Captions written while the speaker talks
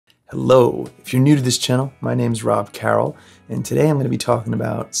Hello, if you're new to this channel, my name is Rob Carroll, and today I'm going to be talking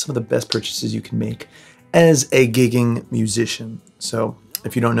about some of the best purchases you can make as a gigging musician. So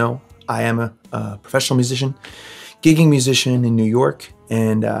if you don't know, I am a professional musician, gigging musician in New York,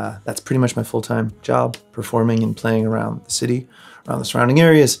 and that's pretty much my full-time job, performing and playing around the city, around the surrounding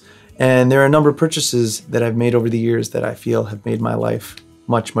areas. And there are a number of purchases that I've made over the years that I feel have made my life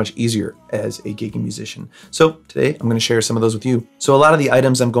much easier as a gigging musician. So today I'm going to share some of those with you. So a lot of the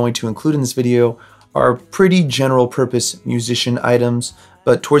items I'm going to include in this video are pretty general purpose musician items,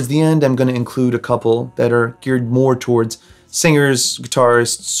 but towards the end I'm going to include a couple that are geared more towards singers,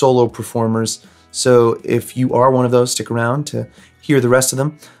 guitarists, solo performers. So if you are one of those, stick around to hear the rest of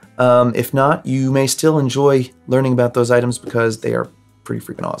them. If not, you may still enjoy learning about those items because they are pretty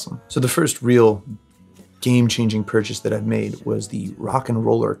freaking awesome. So the first real game-changing purchase that I've made was the Rock and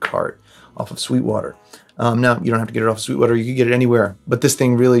Roller cart off of Sweetwater. Now, you don't have to get it off of Sweetwater, you can get it anywhere, but this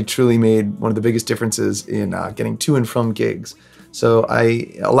thing really truly made one of the biggest differences in getting to and from gigs. So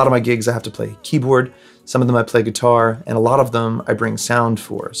a lot of my gigs I have to play keyboard, some of them I play guitar, and a lot of them I bring sound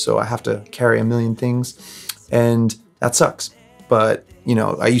for, so I have to carry a million things, and that sucks. But, you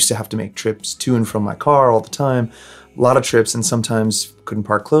know, I used to have to make trips to and from my car all the time, a lot of trips, and sometimes couldn't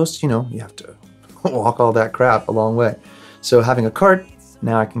park close, you know, you have to walk all that crap a long way. So having a cart,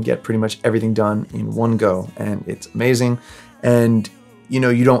 now I can get pretty much everything done in one go, and it's amazing. And you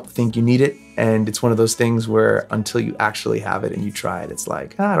know, you don't think you need it, and it's one of those things where until you actually have it and you try it, it's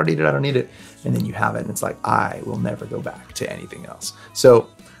like, I don't need it, I don't need it. And then you have it and it's like, I will never go back to anything else. So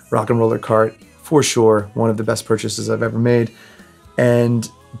Rock and Roller cart, for sure, one of the best purchases I've ever made. And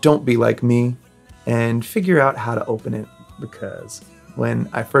don't be like me and figure out how to open it, because when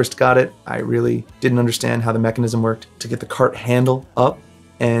I first got it, I really didn't understand how the mechanism worked to get the cart handle up.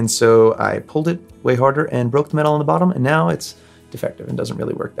 And so I pulled it way harder and broke the metal on the bottom, and now it's defective and doesn't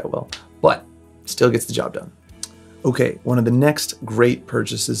really work that well, but still gets the job done. Okay, one of the next great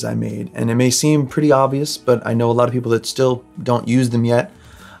purchases I made, and it may seem pretty obvious, but I know a lot of people that still don't use them yet,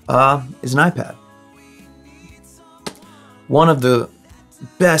 is an iPad. One of the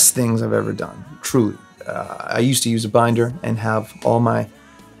best things I've ever done, truly. I used to use a binder and have all my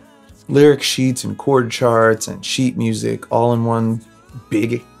lyric sheets and chord charts and sheet music all in one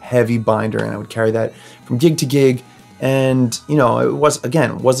big heavy binder, and I would carry that from gig to gig. And you know, it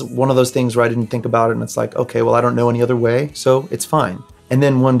wasn't one of those things where I didn't think about it and it's like, okay, well, I don't know any other way, so it's fine. And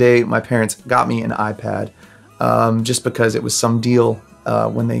then one day my parents got me an iPad just because it was some deal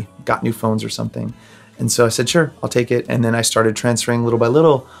when they got new phones or something. And so I said, sure, I'll take it. And then I started transferring little by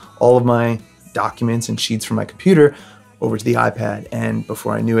little all of my documents and sheets from my computer over to the iPad, and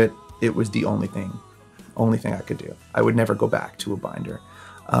before I knew it, it was the only thing I could do. I would never go back to a binder.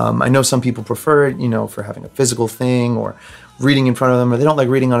 I know some people prefer it, you know, for having a physical thing or reading in front of them, or they don't like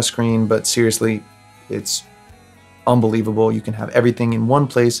reading on a screen, but seriously, it's unbelievable. You can have everything in one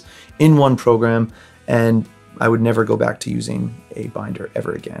place, in one program, and I would never go back to using a binder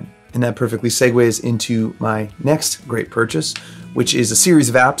ever again. And that perfectly segues into my next great purchase, which is a series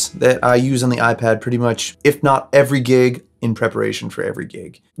of apps that I use on the iPad pretty much, if not every gig, in preparation for every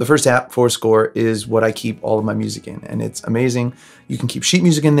gig. The first app, Fourscore, is what I keep all of my music in, and it's amazing. You can keep sheet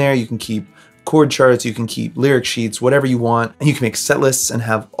music in there, you can keep chord charts, you can keep lyric sheets, whatever you want, and you can make set lists and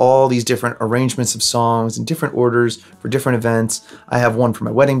have all these different arrangements of songs in different orders for different events. I have one for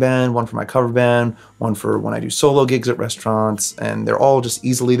my wedding band, one for my cover band, one for when I do solo gigs at restaurants, and they're all just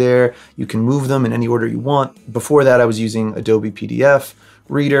easily there. You can move them in any order you want. Before that, I was using Adobe PDF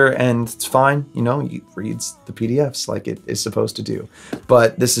Reader, and it's fine, you know, it reads the PDFs like it is supposed to do.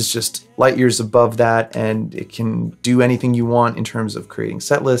 But this is just light years above that, and it can do anything you want in terms of creating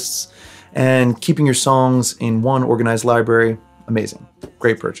set lists and keeping your songs in one organized library. Amazing,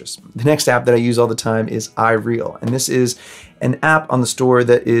 great purchase. The next app that I use all the time is iReel, and this is an app on the store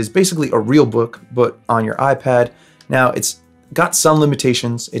that is basically a real book, but on your iPad. Now, it's got some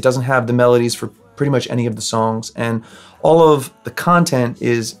limitations. It doesn't have the melodies for pretty much any of the songs, and all of the content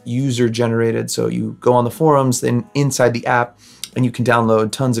is user generated. So you go on the forums, then inside the app, and you can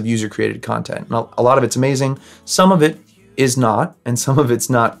download tons of user created content. Now, a lot of it's amazing. Some of it is not, and some of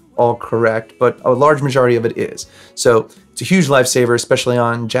it's not all correct, but a large majority of it is. So it's a huge lifesaver, especially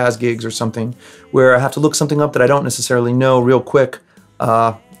on jazz gigs or something where I have to look something up that I don't necessarily know real quick.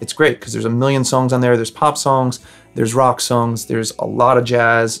 It's great because there's a million songs on there. There's pop songs, there's rock songs, there's a lot of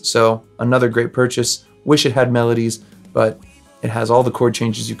jazz. So another great purchase. Wish it had melodies, but it has all the chord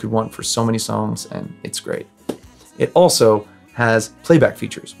changes you could want for so many songs, and it's great. It also has playback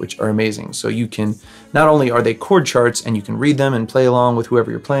features, which are amazing. So you can, not only are they chord charts and you can read them and play along with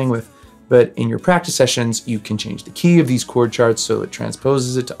whoever you're playing with, But in your practice sessions, you can change the key of these chord charts so it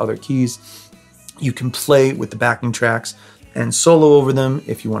transposes it to other keys. You can play with the backing tracks and solo over them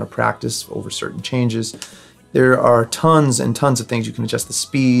if you want to practice over certain changes. There are tons and tons of things. You can adjust the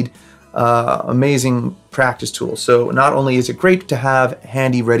speed, amazing practice tool. So not only is it great to have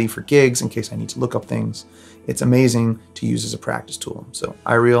handy ready for gigs in case I need to look up things, it's amazing to use as a practice tool. So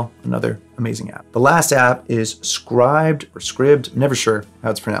iReal, another amazing app. The last app is Scribd or Scribd, never sure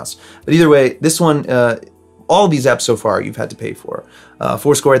how it's pronounced. But either way, this one, all of these apps so far you've had to pay for.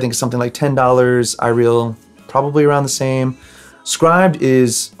 Foursquare I think is something like $10, iReal probably around the same. Scribd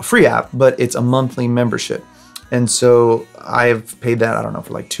is a free app, but it's a monthly membership. And so I've paid that, I don't know,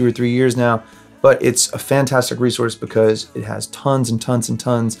 for like 2 or 3 years now. But it's a fantastic resource because it has tons and tons and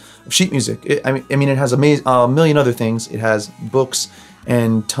tons of sheet music. I mean, it has a million other things. It has books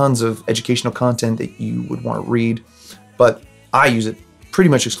and tons of educational content that you would want to read. But I use it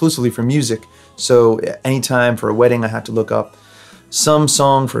pretty much exclusively for music. So anytime for a wedding, I have to look up some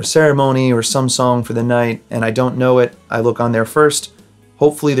song for a ceremony or some song for the night, and I don't know it, I look on there first.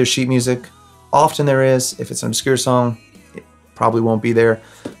 Hopefully there's sheet music. Often there is. If it's an obscure song, it probably won't be there.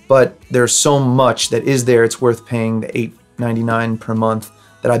 But there's so much that is there, it's worth paying the $8.99 per month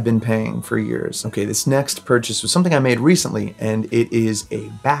that I've been paying for years. Okay, this next purchase was something I made recently, and it is a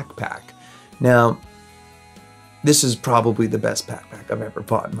backpack. Now, this is probably the best backpack I've ever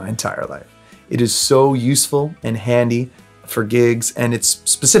bought in my entire life. It is so useful and handy for gigs, and it's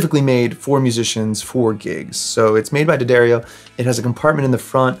specifically made for musicians for gigs. So it's made by D'Addario. It has a compartment in the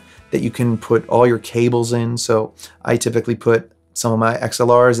front that you can put all your cables in. So I typically put some of my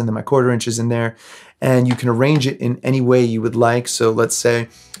XLRs and then my 1/4 inches in there, and you can arrange it in any way you would like. So let's say,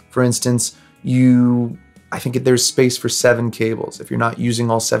 for instance, I think there's space for 7 cables. If you're not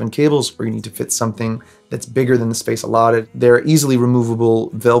using all 7 cables, or you need to fit something that's bigger than the space allotted, they're easily removable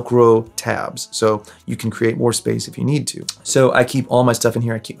Velcro tabs. So you can create more space if you need to. So I keep all my stuff in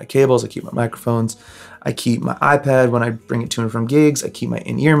here. I keep my cables, I keep my microphones, I keep my iPad when I bring it to and from gigs, I keep my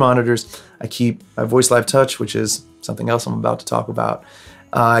in-ear monitors, I keep my VoiceLive Touch, which is something else I'm about to talk about.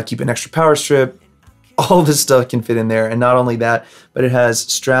 I keep an extra power strip. All this stuff can fit in there, and not only that, but it has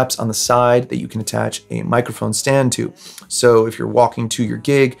straps on the side that you can attach a microphone stand to. So if you're walking to your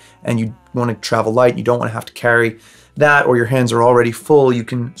gig and you want to travel light, you don't want to have to carry that, or your hands are already full, you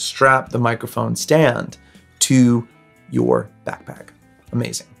can strap the microphone stand to your backpack.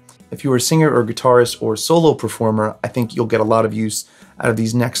 Amazing. If you're a singer or guitarist or solo performer, I think you'll get a lot of use out of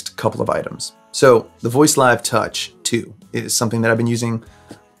these next couple of items. So the VoiceLive Touch 2 is something that I've been using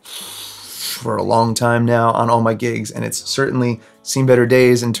for a long time now on all my gigs, and it's certainly seen better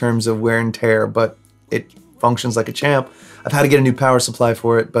days in terms of wear and tear, but it functions like a champ. I've had to get a new power supply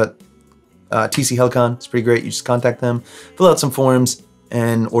for it, but TC Helicon, it's pretty great. You just contact them, fill out some forms,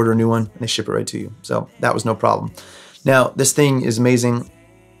 and order a new one, and they ship it right to you. So that was no problem. Now, this thing is amazing.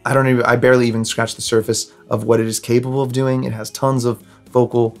 I barely even scratched the surface of what it is capable of doing. It has tons of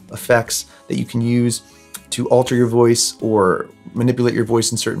vocal effects that you can use to alter your voice or manipulate your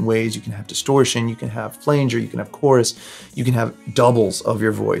voice in certain ways. You can have distortion, you can have flanger, you can have chorus, you can have doubles of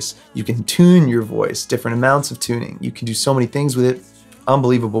your voice, you can tune your voice, different amounts of tuning. You can do so many things with it.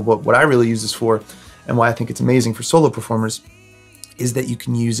 Unbelievable. But what I really use this for, and why I think it's amazing for solo performers, is that you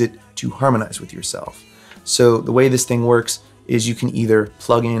can use it to harmonize with yourself. So the way this thing works is you can either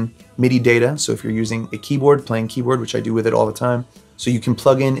plug in MIDI data. So if you're using a keyboard, playing keyboard, which I do with it all the time, so you can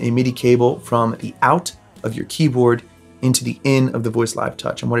plug in a MIDI cable from the out of your keyboard into the in of the VoiceLive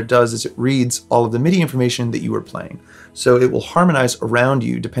Touch. And what it does is it reads all of the MIDI information that you are playing. So it will harmonize around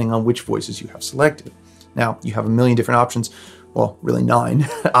you depending on which voices you have selected. Now, you have a million different options, well, really 9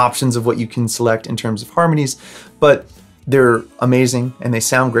 options of what you can select in terms of harmonies, but they're amazing and they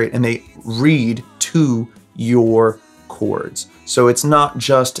sound great and they read to your chords. So it's not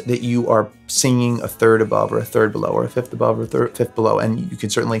just that you are singing a third above or a third below or a fifth above or a fifth below, and you can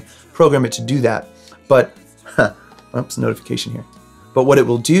certainly program it to do that. But, oops, notification here. But what it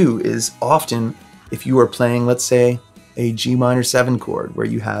will do is often, if you are playing, let's say, a G minor 7 chord where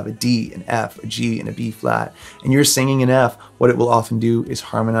you have a D, an F, a G, and a B flat, and you're singing an F, what it will often do is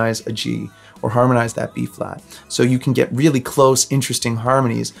harmonize a G or harmonize that B flat. So you can get really close, interesting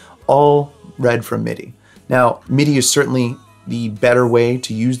harmonies, all read from MIDI. Now, MIDI is certainly the better way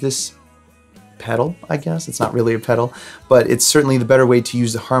to use this pedal, I guess. It's not really a pedal, but it's certainly the better way to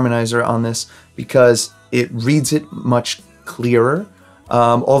use the harmonizer on this because it reads it much clearer.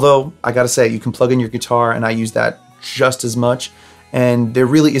 Although, I gotta say, you can plug in your guitar, and I use that just as much, and there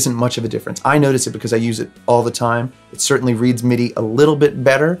really isn't much of a difference. I notice it because I use it all the time. It certainly reads MIDI a little bit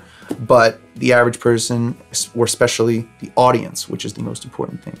better, but the average person, or especially the audience, which is the most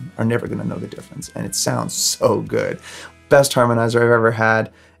important thing, are never gonna know the difference. And it sounds so good. Best harmonizer I've ever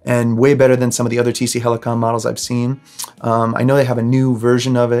had, and way better than some of the other TC Helicon models I've seen. I know they have a new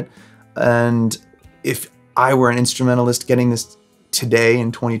version of it, and if I were an instrumentalist getting this today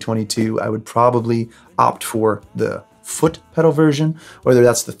in 2022, I would probably opt for the foot pedal version, whether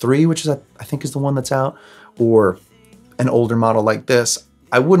that's the 3, which is I think is the one that's out, or an older model like this.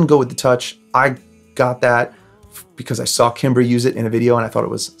 I wouldn't go with the touch. I got that because I saw Kimber use it in a video and I thought it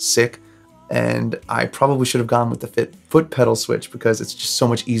was sick. And I probably should have gone with the foot pedal switch because it's just so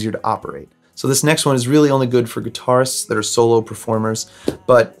much easier to operate. So this next one is really only good for guitarists that are solo performers,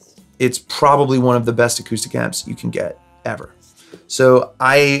 but it's probably one of the best acoustic amps you can get ever. So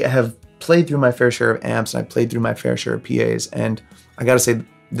I have played through my fair share of amps, and I played through my fair share of PAs, and I gotta say,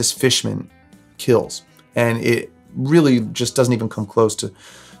 this Fishman kills. And it really just doesn't even come close to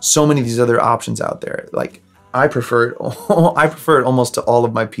so many of these other options out there. Like, I prefer it almost to all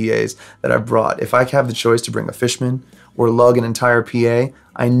of my PAs that I've brought. If I have the choice to bring a Fishman or lug an entire PA,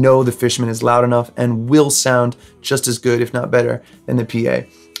 I know the Fishman is loud enough and will sound just as good, if not better, than the PA.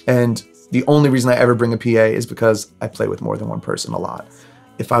 And the only reason I ever bring a PA is because I play with more than one person a lot.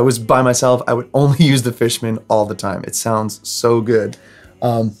 If I was by myself, I would only use the Fishman all the time. It sounds so good.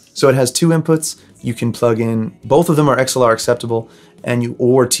 So it has 2 inputs. You can plug in, both of them are XLR acceptable, and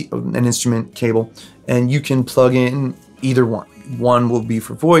an instrument cable, and you can plug in either one. One will be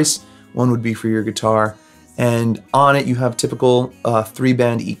for voice, one would be for your guitar, and on it you have typical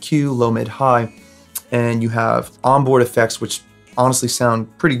 3-band EQ, low, mid, high, and you have onboard effects, which honestly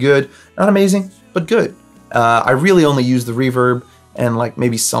sound pretty good. Not amazing, but good. I really only use the reverb, and like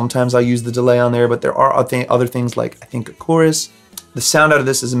maybe sometimes I use the delay on there, but there are other things like I think a chorus. The sound out of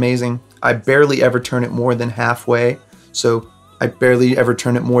this is amazing. I barely ever turn it more than halfway, so I barely ever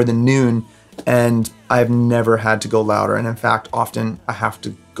turn it more than noon, and I've never had to go louder. And in fact, often I have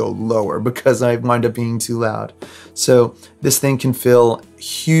to go lower because I wind up being too loud. So this thing can fill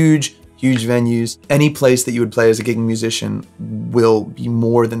huge venues. Any place that you would play as a gigging musician will be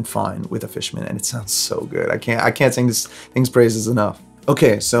more than fine with a Fishman, and it sounds so good. I can't sing this thing's praises enough.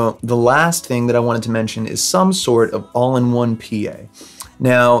 Okay, so the last thing that I wanted to mention is some sort of all-in-one PA.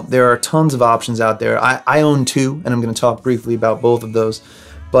 Now, there are tons of options out there. I own 2, and I'm going to talk briefly about both of those,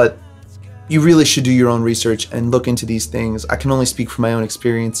 but you really should do your own research and look into these things. I can only speak from my own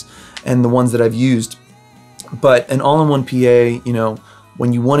experience and the ones that I've used, but an all-in-one PA, you know,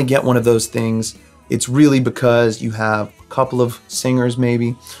 when you want to get one of those things, it's really because you have a couple of singers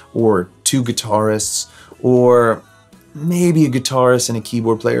maybe, or 2 guitarists, or maybe a guitarist and a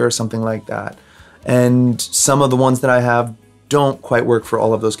keyboard player or something like that. And some of the ones that I have don't quite work for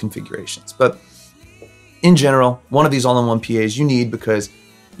all of those configurations. But in general, one of these all-in-one PAs you need because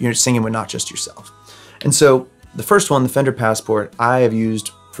you're singing with not just yourself. And so the first one, the Fender Passport, I have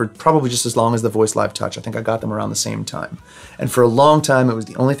used for probably just as long as the Voice Live Touch. I think I got them around the same time. And for a long time, it was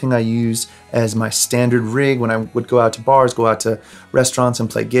the only thing I used as my standard rig when I would go out to bars, go out to restaurants and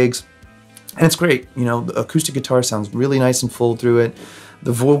play gigs. And it's great. You know, the acoustic guitar sounds really nice and full through it.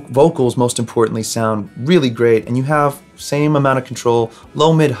 The vocals, most importantly, sound really great. And you have same amount of control,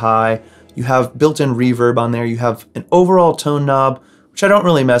 low, mid, high. You have built-in reverb on there. You have an overall tone knob, which I don't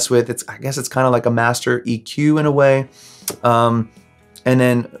really mess with. I guess it's kind of like a master EQ in a way. And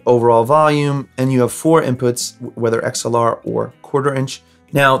then overall volume, and you have 4 inputs, whether XLR or 1/4 inch.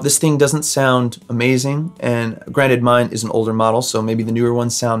 Now, this thing doesn't sound amazing, and granted mine is an older model, so maybe the newer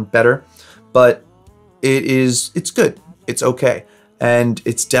ones sound better, but it's good, it's okay. And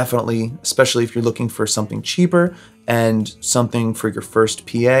it's definitely, especially if you're looking for something cheaper and something for your first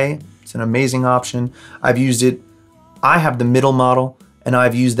PA, it's an amazing option. I've used it, I have the middle model, and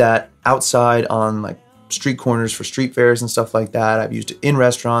I've used that outside on like street corners for street fairs and stuff like that. I've used it in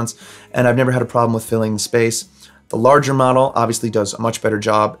restaurants, and I've never had a problem with filling the space. The larger model obviously does a much better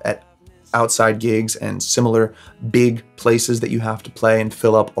job at outside gigs and similar big places that you have to play and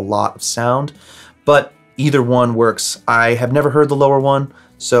fill up a lot of sound, but either one works. I have never heard the lower one,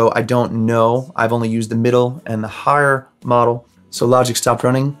 so I don't know. I've only used the middle and the higher model. So Logic stopped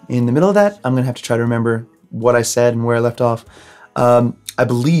running in the middle of that. I'm gonna have to try to remember what I said and where I left off. I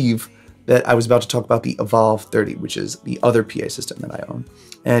believe that I was about to talk about the Evolve 30, which is the other PA system that I own.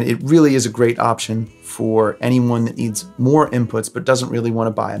 And it really is a great option for anyone that needs more inputs but doesn't really want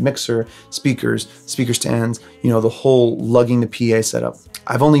to buy a mixer, speakers, speaker stands, you know, the whole lugging the PA setup.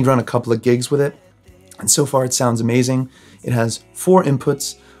 I've only run a couple of gigs with it, and so far it sounds amazing. It has 4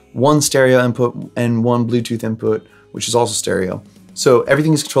 inputs, 1 stereo input and 1 Bluetooth input, which is also stereo. So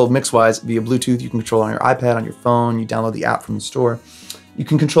everything is controlled mix-wise via Bluetooth. You can control on your iPad, on your phone, you download the app from the store. You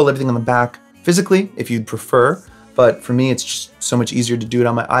can control everything on the back physically if you'd prefer, but for me it's just so much easier to do it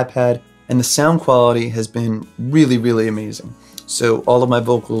on my iPad, and the sound quality has been really, really amazing. So all of my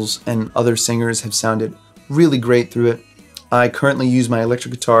vocals and other singers have sounded really great through it. I currently use my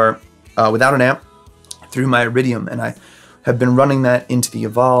electric guitar without an amp through my Iridium, and I have been running that into the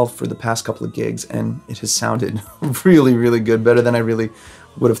Evolve for the past couple of gigs, and it has sounded really, really good, better than I really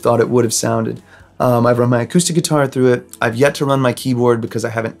would have thought it would have sounded. I've run my acoustic guitar through it. I've yet to run my keyboard because I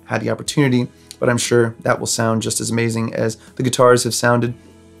haven't had the opportunity, but I'm sure that will sound just as amazing as the guitars have sounded.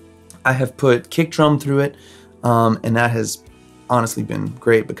 I have put kick drum through it, and that has honestly been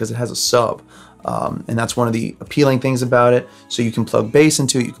great because it has a sub. And that's one of the appealing things about it. So you can plug bass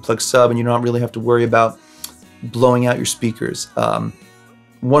into it, you can plug sub, and you don't really have to worry about blowing out your speakers.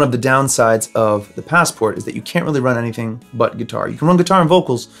 One of the downsides of the Passport is that you can't really run anything but guitar. You can run guitar and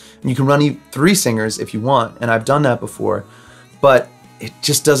vocals, and you can run 3 singers if you want, and I've done that before, but it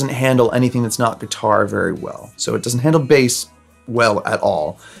just doesn't handle anything that's not guitar very well. So it doesn't handle bass well at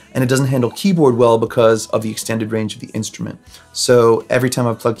all, and it doesn't handle keyboard well because of the extended range of the instrument. So every time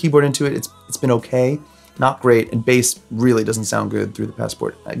I've plugged keyboard into it, it's been okay, not great, and bass really doesn't sound good through the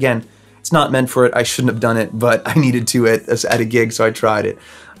Passport. Again, it's not meant for it. I shouldn't have done it, but I needed to at a gig, so I tried it.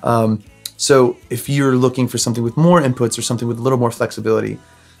 So if you're looking for something with more inputs or something with a little more flexibility,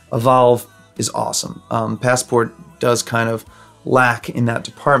 Evolve is awesome. Passport does kind of lack in that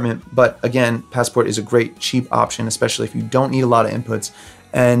department, but again, Passport is a great cheap option, especially if you don't need a lot of inputs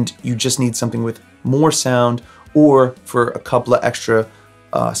and you just need something with more sound or for a couple of extra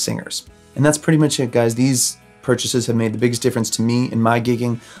singers. And that's pretty much it, guys. These purchases have made the biggest difference to me in my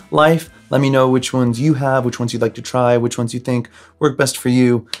gigging life. Let me know which ones you have, which ones you'd like to try, which ones you think work best for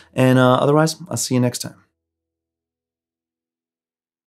you, and otherwise, I'll see you next time.